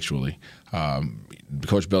intellectually.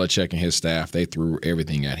 Coach Belichick and his staff, they threw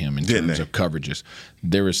everything at him in terms of coverages.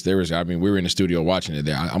 There was. I mean, we were in the studio watching it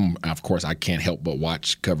there. Of course, I can't help but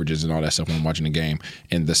watch coverages and all that stuff when I'm watching the game.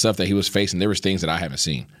 And the stuff that he was facing, there was things that I haven't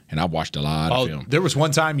seen. And I've watched a lot of film. There was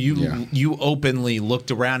one time you openly looked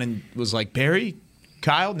around and was like, Barry,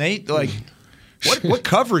 Kyle, Nate, like, what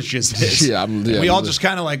coverage is this? We all just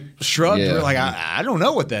kind of like shrugged. Yeah. We're like, I don't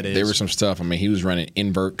know what that is. There was some stuff. I mean, he was running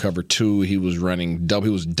invert cover 2. He was running he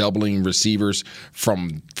was doubling receivers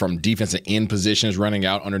from defensive end positions, running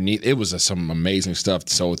out underneath. It was some amazing stuff.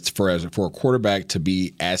 So for a quarterback to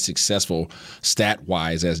be as successful stat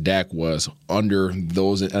wise as Dak was under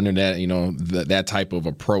that that type of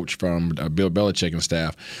approach from Bill Belichick and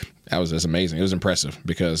staff. That was amazing. It was impressive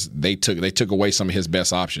because they took away some of his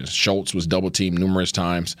best options. Schultz was double teamed numerous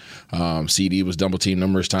times. CD was double teamed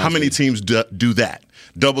numerous times. How many teams do that?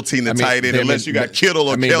 Double team the tight end unless you got Kittle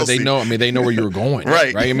or Kelsey. They know where you were going.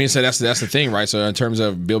 Right. I mean, so that's the thing, right? So in terms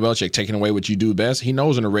of Bill Belichick taking away what you do best, he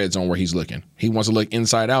knows in the red zone where he's looking. He wants to look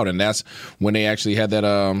inside out, and that's when they actually had that.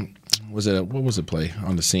 What was the play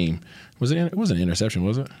on the seam? It wasn't an interception,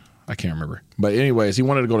 was it? I can't remember. But anyways, he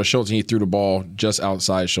wanted to go to Schultz, and he threw the ball just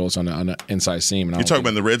outside Schultz on the inside seam. And you're talking about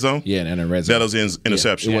in the red zone? Yeah, in the red zone. That was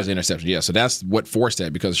interception. It was interception, yeah. So that's what forced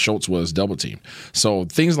that because Schultz was double-teamed. So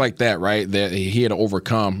things like that, right, that he had to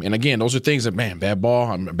overcome. And, again, those are things that, man, bad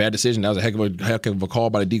ball, bad decision. That was a heck of a call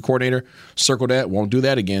by the D coordinator. Circle that. Won't do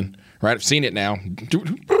that again. Right? I've seen it now.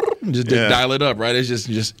 Just dial it up, right? It's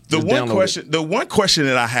just the one question. The one question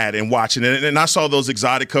that I had in watching it, and I saw those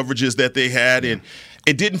exotic coverages that they had, and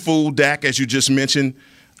it didn't fool Dak, as you just mentioned.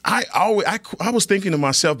 I was thinking to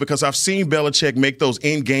myself, because I've seen Belichick make those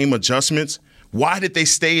in-game adjustments. Why did they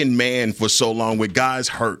stay in man for so long with guys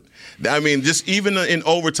hurt? I mean, just even in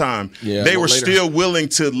overtime, they were still willing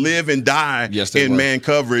to live and die in man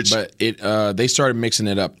coverage. But they started mixing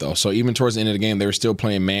it up, though. So even towards the end of the game, they were still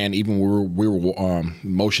playing man. Even we were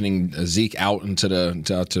motioning Zeke out into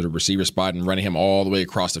the receiver spot and running him all the way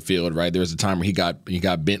across the field. Right, there was a time where he got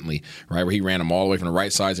Bentley, right, where he ran him all the way from the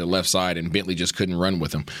right side to the left side, and Bentley just couldn't run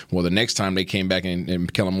with him. Well, the next time they came back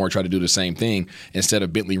and Kellen Moore tried to do the same thing. Instead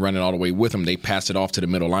of Bentley running all the way with him, they passed it off to the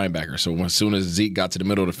middle linebacker. So as soon as Zeke got to the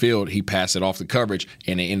middle of the field, field, he passed it off the coverage,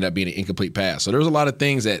 and it ended up being an incomplete pass. So there's a lot of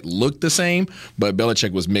things that looked the same, but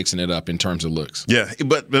Belichick was mixing it up in terms of looks. Yeah,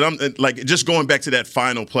 but I'm like just going back to that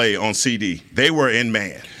final play on CD. They were in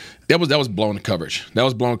man. That was blown coverage.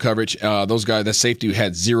 Those guys, that safety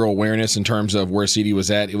had zero awareness in terms of where CD was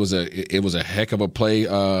at. It was a heck of a play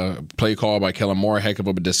call by Kellen Moore, a heck of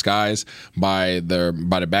a disguise by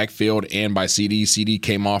the backfield and by CD. CD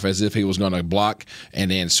came off as if he was going to block, and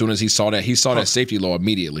then as soon as he saw that safety low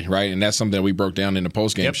immediately, right? And that's something that we broke down in the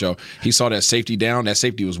postgame show. He saw that safety down. That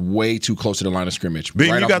safety was way too close to the line of scrimmage.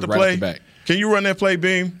 Beam, right you got the play. Back. Can you run that play,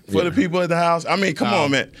 Beam, for the people at the house? I mean, come on,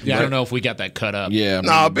 man. Yeah, I don't know if we got that cut up. Yeah.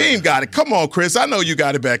 Nah, Beam got it. Come on, Chris. I know you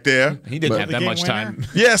got it back there. He didn't have that much time.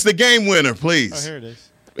 Yes, the game winner, please. Oh, here it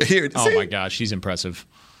is. Here it is. Oh, my gosh. He's impressive.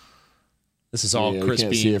 This is all Chris Beam.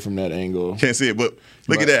 Beam. Can't see it from that angle. Can't see it, but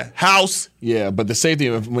look at that. House. Yeah, but the safety,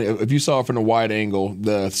 if you saw it from the wide angle,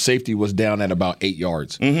 the safety was down at about 8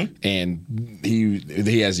 yards. Mm-hmm. And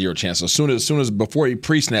he has zero chance. So as soon as before he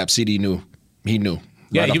pre-snapped, CD knew. He knew.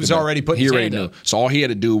 Yeah, he was already putting his hand up. So all he had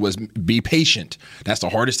to do was be patient. That's the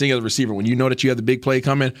hardest thing as a receiver. When you know that you have the big play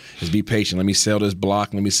coming, is be patient. Let me sell this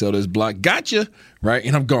block. Gotcha. Right?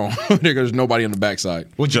 And I'm gone. There's nobody on the backside.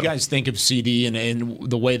 What'd you guys think of CD and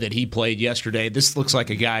the way that he played yesterday? This looks like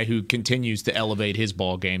a guy who continues to elevate his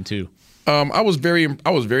ball game, too. I was very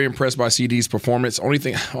impressed by CD's performance. Only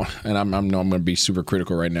thing, and I'm going to be super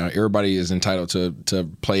critical right now. Everybody is entitled to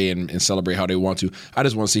play and celebrate how they want to. I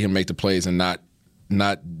just want to see him make the plays and not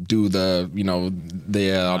do the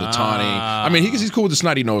taunting. I mean, he's cool with the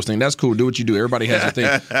snotty nose thing. That's cool. Do what you do. Everybody has a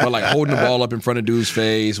thing. But like holding the ball up in front of dude's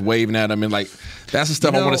face, waving at him, and like that's the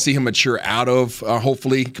stuff I want to see him mature out of.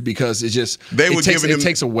 Hopefully, because it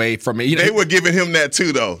takes away from it. They were giving him that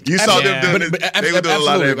too, though. You saw them doing it. They were doing a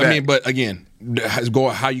lot of that. I mean, but again.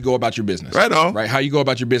 How you go about your business. Right on. Right? How you go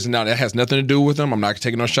about your business. Now, that has nothing to do with him. I'm not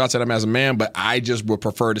taking no shots at him as a man, but I just would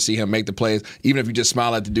prefer to see him make the plays, even if you just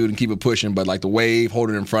smile at the dude and keep it pushing. But like the wave,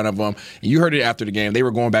 hold it in front of him. And you heard it after the game. They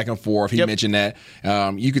were going back and forth. He mentioned that.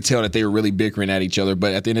 You could tell that they were really bickering at each other.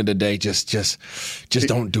 But at the end of the day, just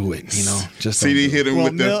don't do it. You know, just CD hit him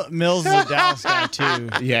with the Mills is a Dallas guy too.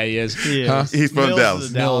 Yeah, he is. He's from Mills Dallas.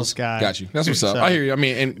 is a Dallas guy. Got you. That's what's up. I hear you. I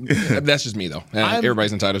mean, and that's just me though. And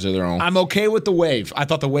everybody's entitled to their own. I'm okay with the wave. I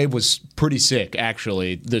thought the wave was pretty sick,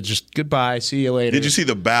 actually. Just goodbye, see you later. Did you see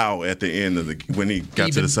the bow at the end of when he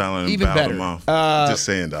got to the sideline and bowed him off? Just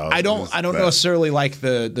saying, dog. I don't necessarily like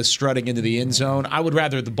the strutting into the end zone. I would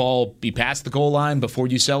rather the ball be past the goal line before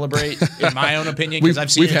you celebrate, in my own opinion, because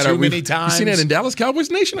I've seen it too many times. You seen that in Dallas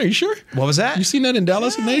Cowboys Nation? Are you sure? What was that? You seen that in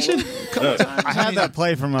Dallas Nation? I have that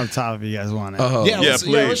play from up top if you guys want it.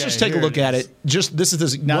 Let's just take a look at it. Just this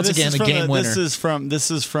is once again the game winner.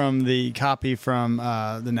 This is from the copy from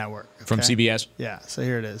the network. Okay? From CBS? Yeah, so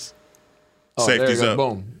here it is. Oh, Safety's up.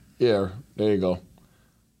 Boom. Yeah, there you go.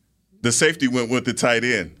 The safety went with the tight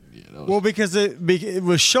end. Well, because it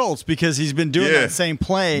was Schultz, because he's been doing that same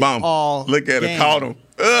play all Look at game. it. Caught him.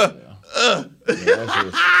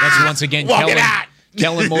 That's once again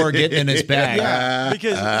Kellen Moore getting in his bag. Yeah,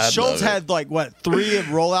 because Schultz had 3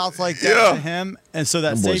 rollouts like that to him, and so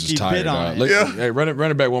that safety bit on it. Hey, run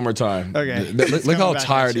it back one more time. Okay. Look how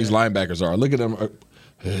tired these linebackers are. Look at them.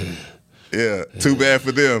 Yeah, too bad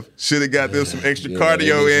for them. Should have got them some extra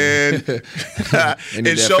cardio in.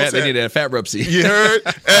 They need that fat rub seat. You heard?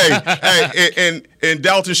 Hey, and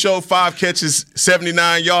Dalton showed 5 catches,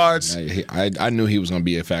 79 yards. I knew he was going to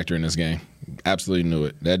be a factor in this game. Absolutely knew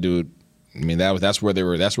it. That dude. I mean, that's where they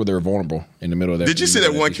were vulnerable in the middle of that. Did you see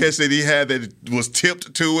that one catch that he had that was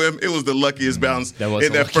tipped to him? It was the luckiest bounce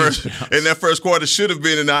in that first quarter. Should have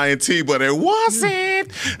been an INT, but it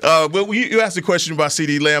wasn't. But you asked a question about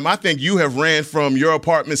CeeDee Lamb. I think you have ran from your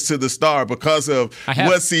apartments to the Star because of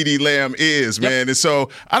what CeeDee Lamb is, man. And so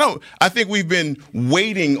I think we've been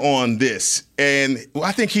waiting on this. And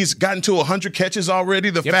I think he's gotten to 100 catches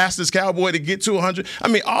already, the fastest Cowboy to get to 100. I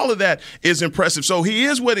mean, all of that is impressive. So he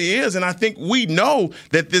is what he is, and I think we know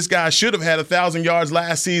that this guy should have had 1,000 yards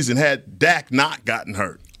last season had Dak not gotten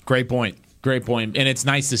hurt. Great point. And it's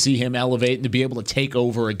nice to see him elevate and to be able to take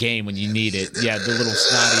over a game when you need it. Yeah, the little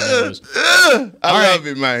snotty nose. I love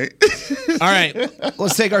it, man. All right,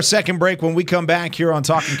 let's take our second break. When we come back here on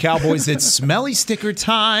Talking Cowboys, it's Smelly Sticker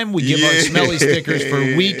time. We give our Smelly Stickers for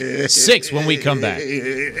Week 6 when we come back.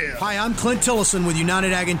 Hi, I'm Clint Tillison with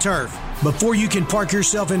United Ag and Turf. Before you can park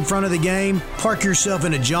yourself in front of the game, park yourself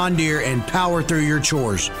in a John Deere and power through your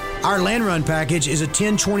chores. Our Land Run package is a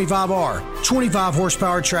 1025R, 25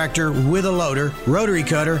 horsepower tractor with a loader, rotary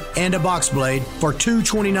cutter, and a box blade for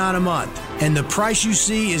 $229 a month. And the price you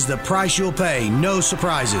see is the price you'll pay, no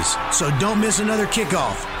surprises. So don't miss another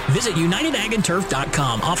kickoff. Visit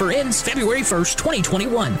UnitedAgAndTurf.com. Offer ends February 1st,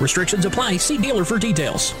 2021. Restrictions apply. See dealer for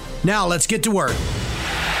details. Now let's get to work.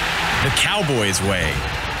 The Cowboys way,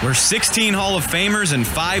 where 16 Hall of Famers and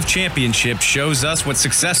 5 championships shows us what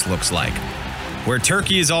success looks like. Where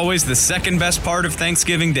turkey is always the second best part of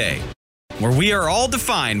Thanksgiving Day. Where we are all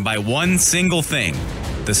defined by one single thing,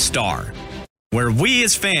 the star. Where we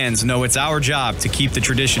as fans know it's our job to keep the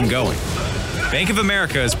tradition going. Bank of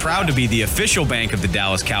America is proud to be the official bank of the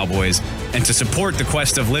Dallas Cowboys and to support the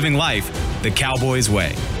quest of living life the Cowboys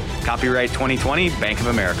way. Copyright 2020, Bank of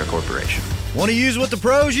America Corporation. Want to use what the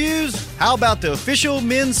pros use? How about the official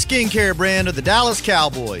men's skincare brand of the Dallas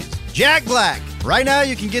Cowboys, Jack Black? Right now,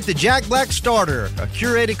 you can get the Jack Black Starter, a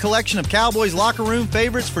curated collection of Cowboys locker room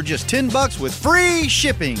favorites for just $10 with free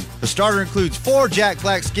shipping. The starter includes 4 Jack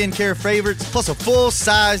Black skincare favorites, plus a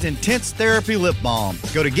full-sized intense therapy lip balm.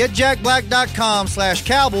 Go to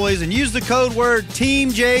getjackblack.com/Cowboys and use the code word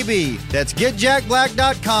TEAMJB. That's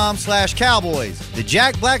getjackblack.com/Cowboys. The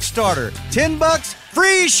Jack Black Starter, $10,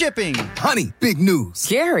 free shipping. Honey, big news.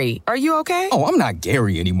 Gary, are you okay? Oh, I'm not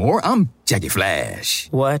Gary anymore. I'm Jackie Flash.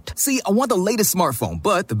 What? See, I want the latest smartphone,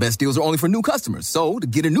 but the best deals are only for new customers. So, to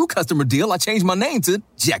get a new customer deal, I changed my name to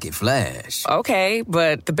Jackie Flash. Okay,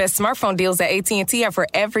 but the best smartphone deals at AT&T are for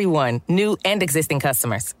everyone, new and existing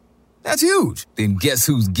customers. That's huge. Then guess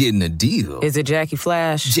who's getting a deal? Is it Jackie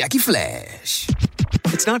Flash? Jackie Flash.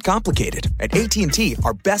 It's not complicated. At AT&T,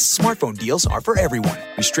 our best smartphone deals are for everyone.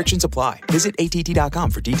 Restrictions apply. Visit att.com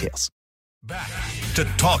for details. Back to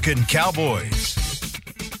Talkin' Cowboys.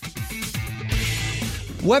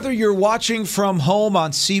 Whether you're watching from home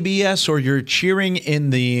on CBS or you're cheering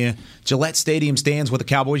in the Gillette Stadium stands with a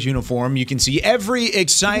Cowboys uniform, you can see every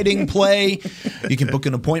exciting play. You can book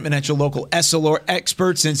an appointment at your local Essilor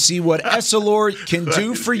experts and see what Essilor can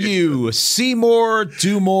do for you. See more,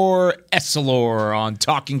 do more, Essilor on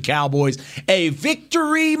Talking Cowboys. A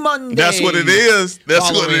Victory Monday. That's what it is.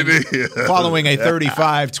 That's what it is. Following a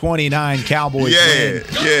 35-29 Cowboys win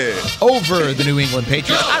over the New England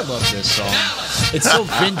Patriots. I love this song. It's so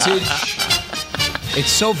vintage. It's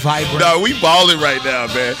so vibrant. No, we balling right now,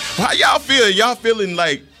 man. How y'all feeling? Y'all feeling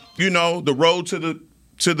like, the road to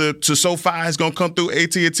SoFi is gonna come through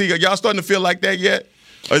AT&T? Are y'all starting to feel like that yet?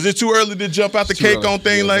 Or is it too early to jump out the cake on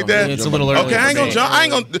thing like that? It's a little early. Okay, I ain't gonna jump.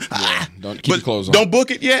 Don't keep your clothes on. Don't book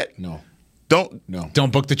it yet. No.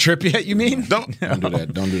 Don't book the trip yet. You mean? Don't do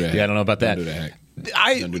that. Don't do that. Yeah, I don't know about that. Don't do that.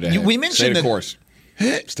 Don't do that. We mentioned Stay the course.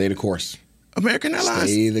 Stay the course. American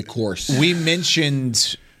Airlines. Stay the course. We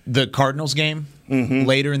mentioned the Cardinals game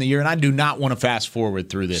later in the year, and I do not want to fast forward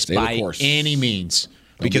through this by any means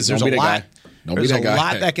because there's a lot. There's a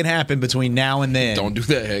lot that can happen between now and then. Don't do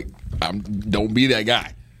that, heck. Don't be that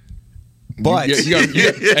guy. But you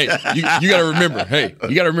got to remember. Hey,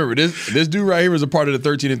 you got to remember this dude right here was a part of the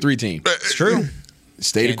 13-3 team. It's true.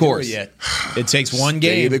 Stay the course. It takes one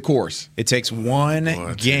game. Stay the course. It takes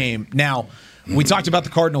one game. Now, we talked about the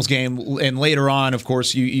Cardinals game, and later on, of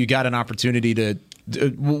course, you got an opportunity to.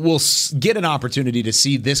 We'll get an opportunity to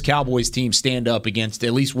see this Cowboys team stand up against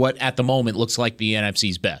at least what at the moment looks like the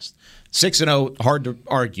NFC's best. 6-0, hard to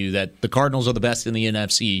argue that the Cardinals are the best in the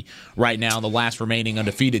NFC right now, the last remaining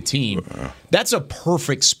undefeated team. That's a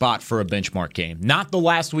perfect spot for a benchmark game. Not the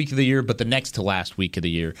last week of the year, but the next to last week of the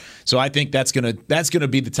year. So I think that's gonna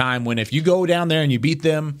be the time when if you go down there and you beat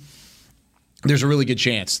them, there's a really good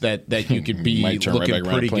chance that you could be looking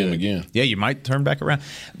pretty good. Again. Yeah, you might turn back around.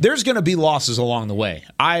 There's going to be losses along the way.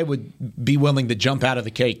 I would be willing to jump out of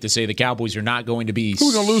the cake to say the Cowboys are not going to be. Who are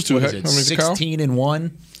we going to lose to?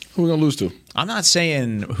 16-1. Who are we going to lose to? I'm not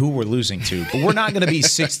saying who we're losing to, but we're not going to be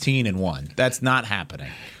 16-1. That's not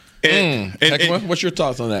happening. And what's your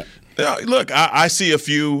thoughts on that? Look, I see a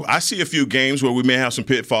few games where we may have some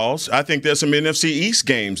pitfalls. I think there's some NFC East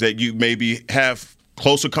games that you maybe have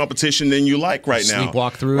closer competition than you like right now.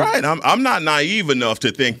 Sleepwalk through it. Right. I'm not naive enough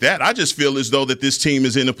to think that. I just feel as though that this team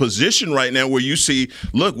is in a position right now where you see,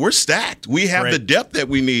 look, we're stacked. We have the depth that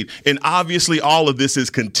we need. And obviously all of this is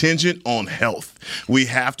contingent on health. We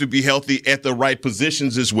have to be healthy at the right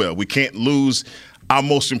positions as well. We can't lose our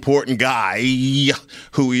most important guy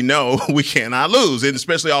who we know we cannot lose, and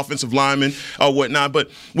especially offensive linemen or whatnot. But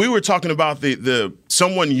we were talking about the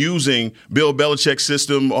someone using Bill Belichick's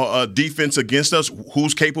system or defense against us.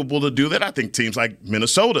 Who's capable to do that? I think teams like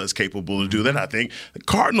Minnesota is capable to do that. I think the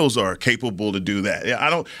Cardinals are capable to do that. Yeah, I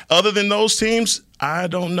don't. Other than those teams, I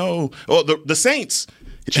don't know. Oh, the Saints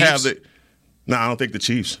have the. No, I don't think the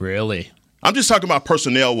Chiefs. Really? I'm just talking about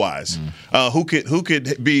personnel-wise, who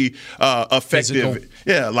could be effective,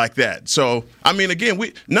 physical. Like that. So, I mean, again,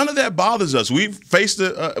 none of that bothers us. We've faced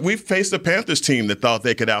a Panthers team that thought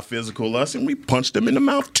they could out-physical us, and we punched them in the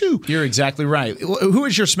mouth too. You're exactly right. Who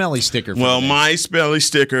is your smelly sticker? Well, my smelly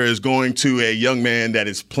sticker is going to a young man that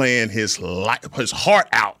is playing his heart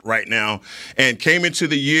out right now, and came into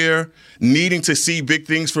the year needing to see big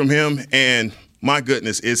things from him, and my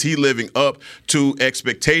goodness, is he living up to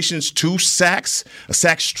expectations? 2 sacks, a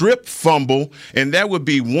sack strip fumble, and that would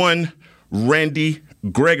be one Randy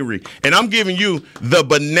Gregory. And I'm giving you the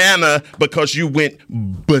banana because you went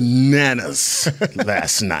bananas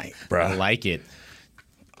last night, bro. I like it.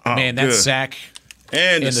 Oh, man, that good. sack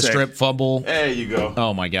and the strip fumble. There you go.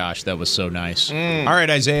 Oh, my gosh, that was so nice. All right,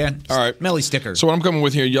 Isaiah. All right. Smelly sticker. So what I'm coming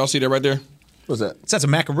with here, y'all see that right there? What's that? That's a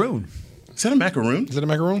macaroon. Is that a macaroon? Is it a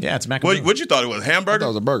macaroon? Yeah, it's a macaroon. What you thought it was? A hamburger? That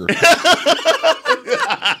was a burger.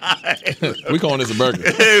 We calling this a burger.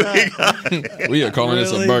 We are calling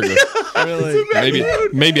this a burger. Really?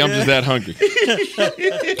 Maybe I'm just that hungry.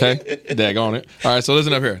 Okay? Daggone it. All right, so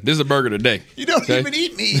listen up here. This is a burger today. You don't even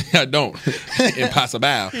eat meat. I don't.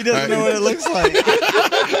 Impossible. He doesn't know what it looks like.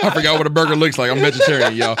 I forgot what a burger looks like. I'm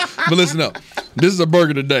vegetarian, y'all. But listen up. This is a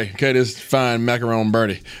burger today. Okay, this fine macaron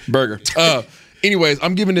burger. Anyways,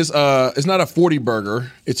 I'm giving this, it's not a 40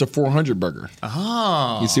 burger, it's a 400 burger.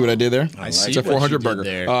 Oh. You see what I did there? I see It's a 400 what you did burger.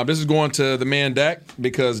 there. This is going to the man Dak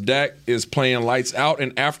because Dak is playing lights out.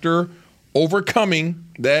 And after overcoming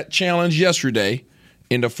that challenge yesterday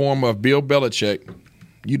in the form of Bill Belichick,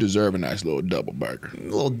 you deserve a nice little double burger. A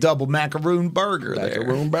little double macaroon burger there.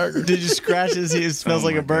 Macaroon burger. Did you scratch his? It smells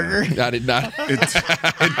like a burger. I did not. It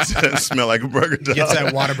does smell like a burger. Dog. Gets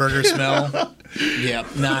that Whataburger smell. Yeah,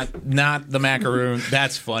 not the macaroon.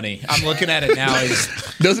 That's funny. I'm looking at it now.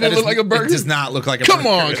 Doesn't it look like a burger? It does not look like a Come burger.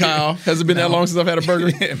 on, Kyle. Has it been that long since I've had a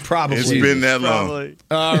burger? Probably. It's been that long. Probably.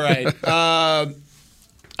 All right.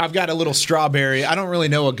 I've got a little strawberry. I don't really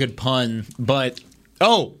know a good pun, but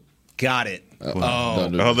got it.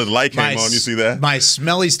 The light came on. You see that? My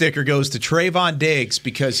smelly sticker goes to Trayvon Diggs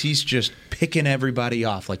because he's just picking everybody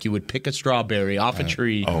off like you would pick a strawberry off a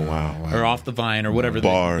tree. Oh, wow. Or off the vine or whatever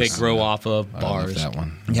they grow off of. Bars. I love that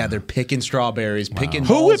one. Yeah, they're picking strawberries, picking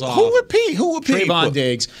Who balls would off. Who would pick? Trayvon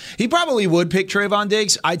Diggs. He probably would pick Trayvon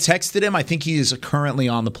Diggs. I texted him. I think he is currently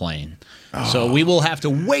on the plane. So we will have to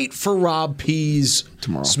wait for Rob P's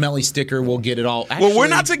tomorrow. Smelly sticker. We'll get it all. Actually, Well, we're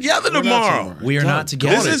not together tomorrow. We are not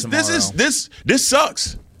together tomorrow. This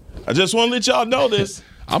sucks. I just want to let y'all know this.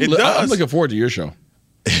 I'm looking forward to your show.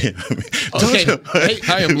 Okay,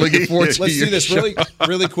 I am looking forward to Let's your do this show.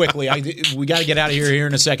 really quickly. We got to get out of here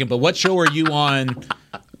in a second. But what show are you on?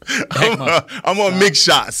 I'm on Mix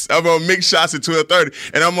Shots. I'm on Mix Shots at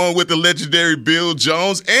 12:30, and I'm on with the legendary Bill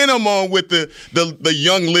Jones, and I'm on with the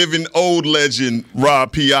young living old legend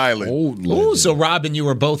Rob P. Island. Ooh, so Rob and you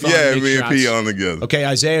were both on Yeah, Mix me and Shots. P on together. Okay,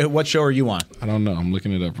 Isaiah, what show are you on? I don't know. I'm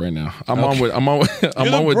looking it up right now. I'm Okay.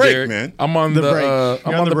 on with break, Derek. man. I'm on the break.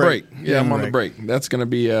 I'm You're on the break. You're Yeah, on I'm the on the break. That's gonna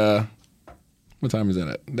be what time is that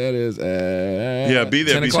at? That is at be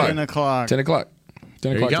there. 10 Be o'clock. 10 o'clock. 10 o'clock.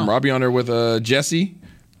 10 you o'clock go. tomorrow. I'll be on there with Jesse,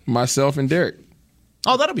 myself, and Derek.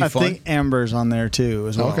 Oh, that'll be I fun. think Amber's on there too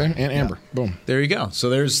as well. Okay, and Amber. Boom. There you go. So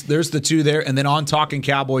there's the two there, and then on Talking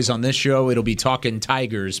Cowboys on this show, it'll be Talking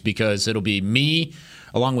Tigers because it'll be me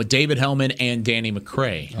along with David Hellman and Danny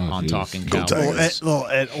McCray on geez. Talking Go Cowboys. Little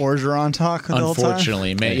Ed Orgeron talk the whole time.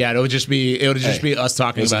 Unfortunately, yeah, it'll just be us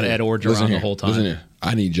talking about Ed Orgeron the whole time. Listen here.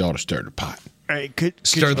 I need y'all to stir the pot. Hey, could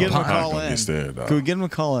Stir you the get him a pot. call Don't in? get stirred, dog. Could we get him a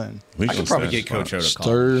call in? We I could probably get Coach O to call.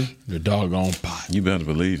 Stir the doggone pot. You better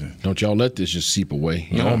believe it. Don't y'all let this just seep away.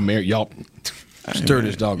 Y'all stir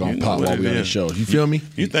this doggone You know pot what while it we on the is. show. You feel me?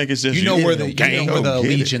 You think it's just You know where the Go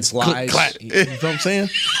allegiance get it. lies. Clap. You know what I'm saying?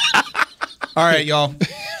 All right, y'all.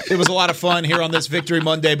 It was a lot of fun here on this Victory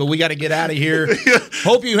Monday, but we got to get out of here.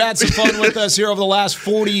 Hope you had some fun with us here over the last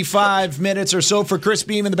 45 minutes or so. For Chris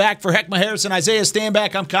Beam in the back, for Heckma Harrison, Isaiah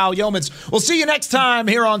Stanback, I'm Kyle Yeomans. We'll see you next time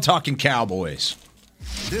here on Talking Cowboys.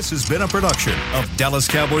 This has been a production of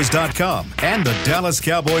DallasCowboys.com and the Dallas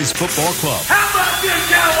Cowboys Football Club. How about this,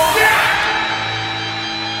 Cowboys? Yeah!